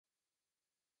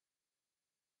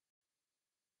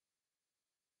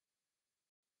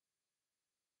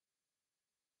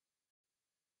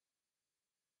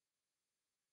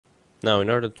Now, in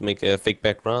order to make a fake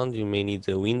background, you may need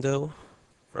a window.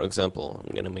 For example,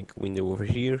 I'm gonna make a window over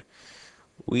here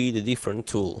with a different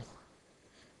tool,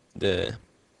 the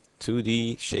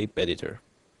 2D shape editor.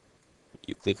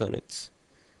 You click on it,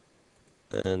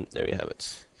 and there you have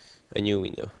it, a new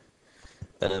window.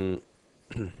 Um,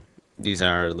 these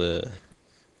are the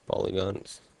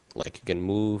polygons. Like you can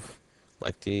move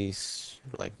like this,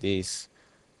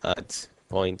 add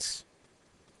points,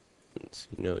 and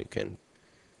you can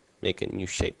make a new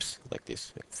shapes like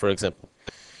this. For example,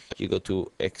 you go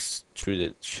to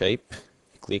extruded shape,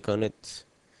 you click on it,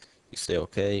 you say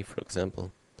OK, for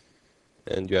example,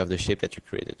 and you have the shape that you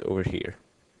created over here.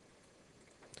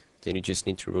 Then you just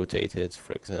need to rotate it,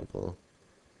 for example,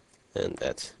 and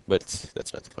that. But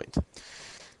that's not the point.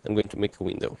 I'm going to make a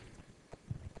window.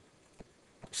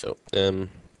 So you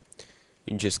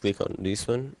just click on this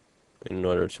one in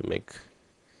order to make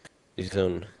this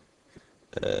zone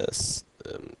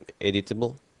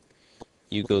editable.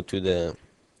 You go to the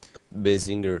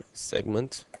Bezinger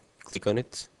segment, click on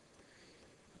it,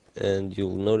 and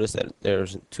you'll notice that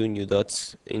there's two new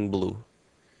dots in blue.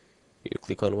 You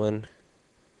click on one,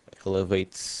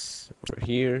 elevate over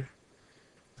here,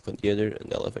 click on the other,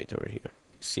 and elevate over here.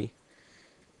 See?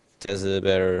 It has a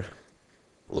better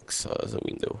looks as a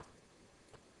window.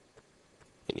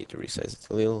 I need to resize it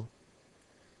a little.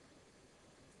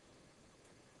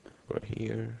 Over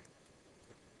here.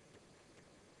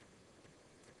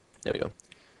 There we go.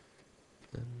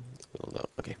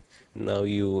 Okay. Now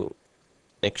you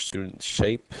extrude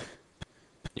shape.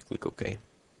 You click OK.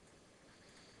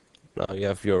 Now you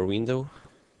have your window.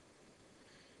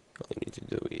 All you need to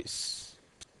do is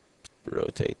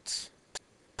rotate.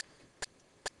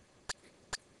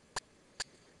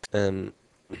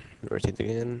 Rotate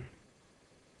again.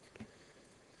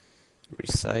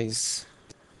 Resize.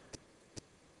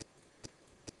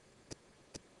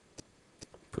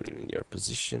 Put it in your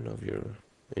position of your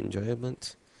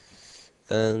enjoyment.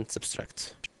 And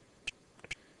subtract.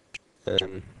 This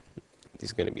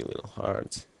is going to be a little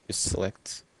hard. You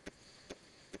select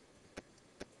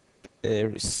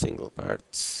every single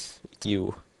part.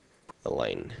 You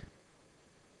align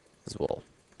as well.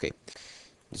 Okay.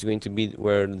 It's going to be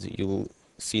where you'll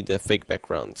see the fake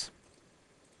background.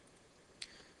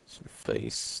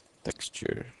 Surface,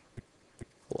 texture,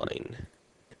 line.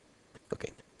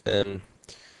 Okay. And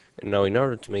now in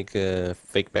order to make a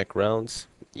fake background,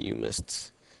 you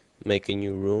must make a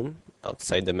new room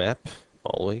outside the map,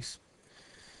 always.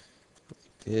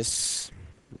 Like this.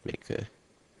 Make a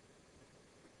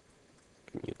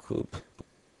new cube.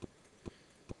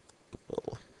 A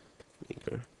little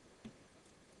bigger.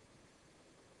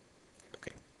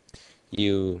 Okay.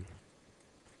 You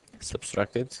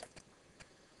subtract it.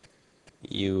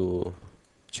 You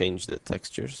change the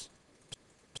textures.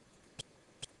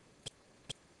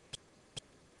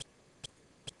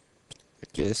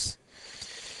 Like this.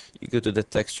 You go to the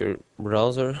texture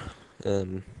browser,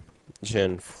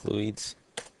 gen fluids,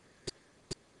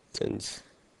 and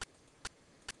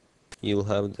you'll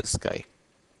have the sky.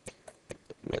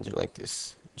 Imagine like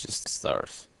this, just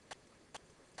stars.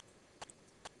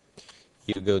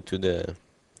 You go to the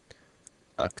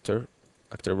actor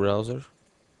browser,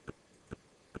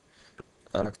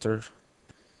 actor,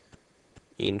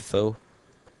 info,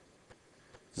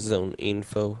 zone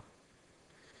info,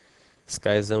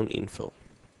 sky zone info.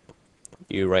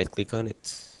 You right click on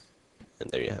it, and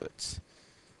there you have it,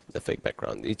 the fake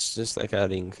background. It's just like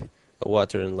adding a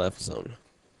water and left zone.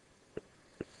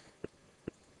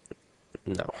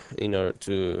 Now, in order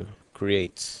to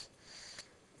create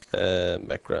a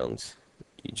background,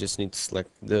 you just need to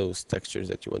select those textures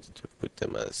that you wanted to put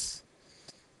them as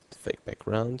the fake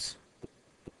backgrounds.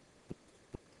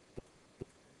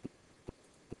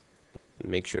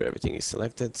 Make sure everything is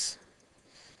selected.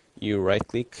 You right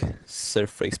click,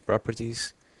 surface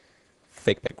properties,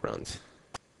 fake background.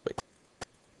 Wait.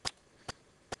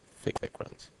 Fake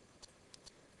background.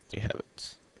 You have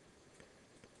it.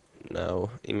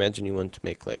 Now imagine you want to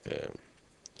make like a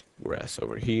grass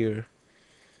over here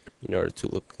in order to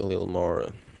look a little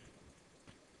more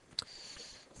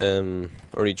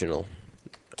original.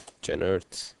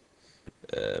 Generate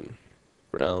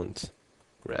round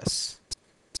grass.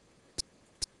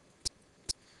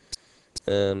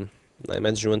 I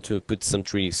imagine you want to put some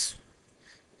trees.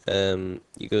 You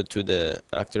go to the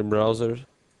actor browser.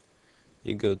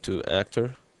 You go to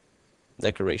actor,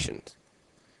 decoration.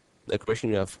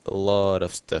 Decoration, you have a lot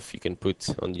of stuff you can put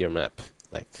on your map,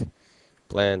 like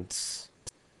plants,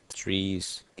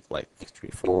 trees, like 3,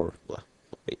 4, blah,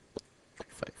 8,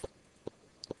 5.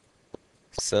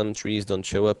 Some trees don't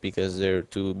show up because they're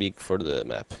too big for the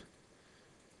map.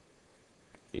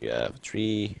 You have a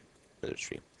tree, another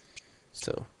tree.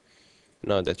 So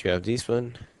now that you have this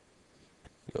one,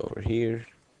 go over here,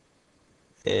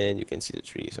 and you can see the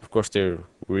trees. Of course, they're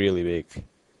really big.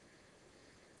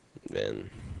 Then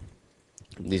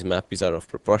this map is out of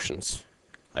proportions,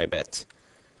 I bet.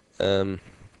 Um,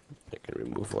 I can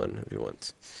remove one if you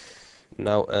want.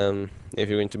 Now, if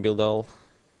you're going to build all,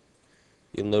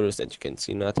 you'll notice that you can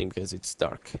see nothing because it's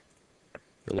dark.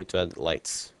 You'll need to add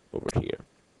lights over here.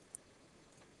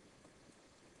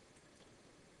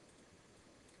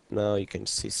 Now you can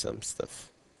see some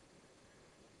stuff.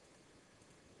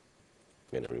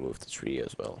 I'm gonna remove the tree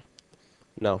as well.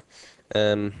 Now,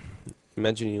 um,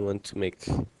 imagine you want to make,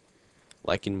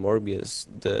 like in Morbius,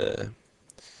 the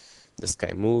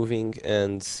sky moving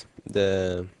and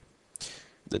the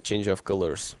the change of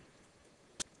colors.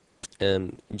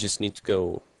 You just need to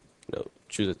go,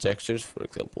 choose the textures, for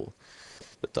example,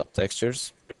 the top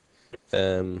textures.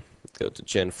 Go to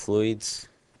Gen Fluids,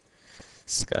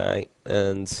 Sky,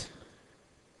 and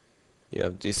you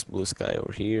have this blue sky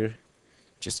over here.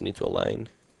 Just need to align.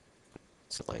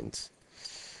 It's aligned.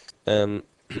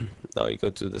 Now you go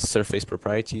to the surface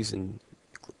properties and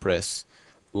press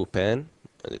Pen,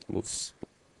 and it moves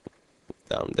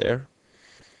down there.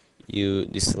 You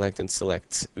deselect and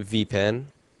select VPen,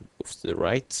 moves to the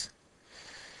right.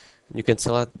 You can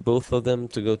select both of them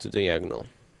to go to diagonal.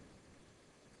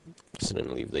 Just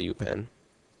then leave the UPen.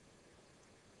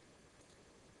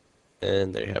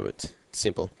 And there you have it.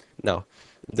 Simple. Now,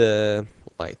 the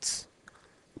lights.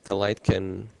 The light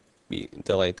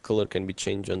color can be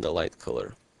changed on the light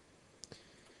color. You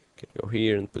can go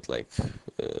here and put like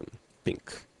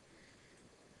pink.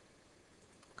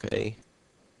 Okay.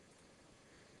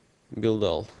 Build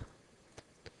all.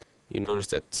 You notice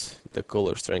that the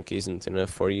color strength isn't enough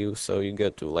for you, so you go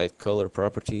to light color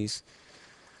properties,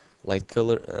 light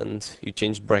color, and you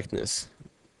change brightness.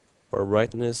 More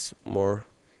brightness, more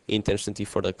intensity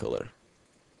for the color.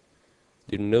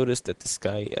 You notice that the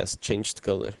sky has changed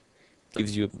color.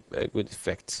 Gives you a good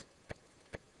effect.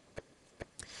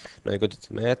 Now I go to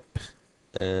the map,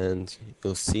 and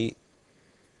you'll see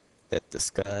that the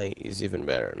sky is even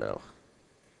better now.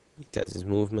 It has its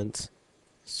movement,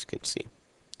 as you can see.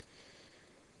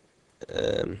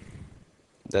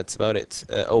 That's about it.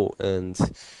 Oh, and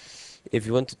if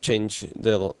you want to change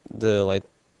the light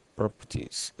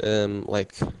properties,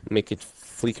 like make it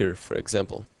flicker, for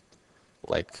example,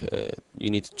 like you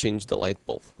need to change the light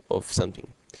bulb of something.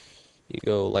 You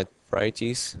go light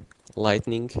properties,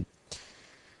 lightning,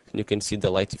 and you can see the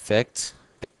light effect,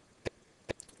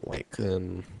 like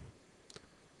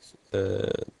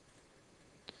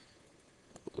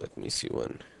let me see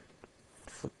one.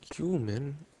 Fuck you,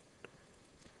 man.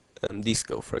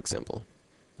 Disco, for example,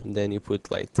 and then you put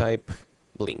light type,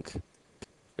 blink.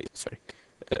 Wait, sorry,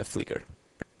 flicker.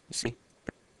 You see,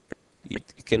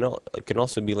 it can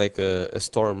also be like a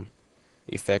storm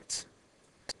effect.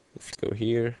 If you go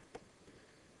here,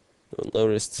 you'll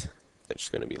notice that it's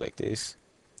gonna be like this.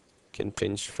 You can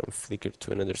change from flicker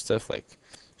to another stuff like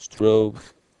strobe,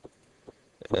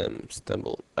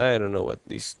 stumble. I don't know what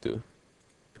these do.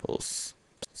 Pulse.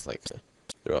 It's like a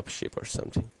drop ship or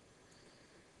something.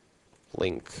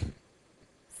 Link.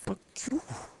 Fuck you.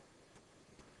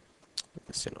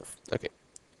 That's enough. Okay.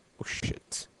 Oh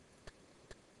shit.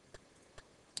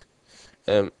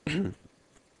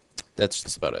 That's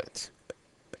just about it.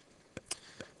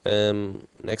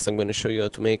 Next I'm going to show you how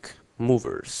to make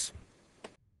movers.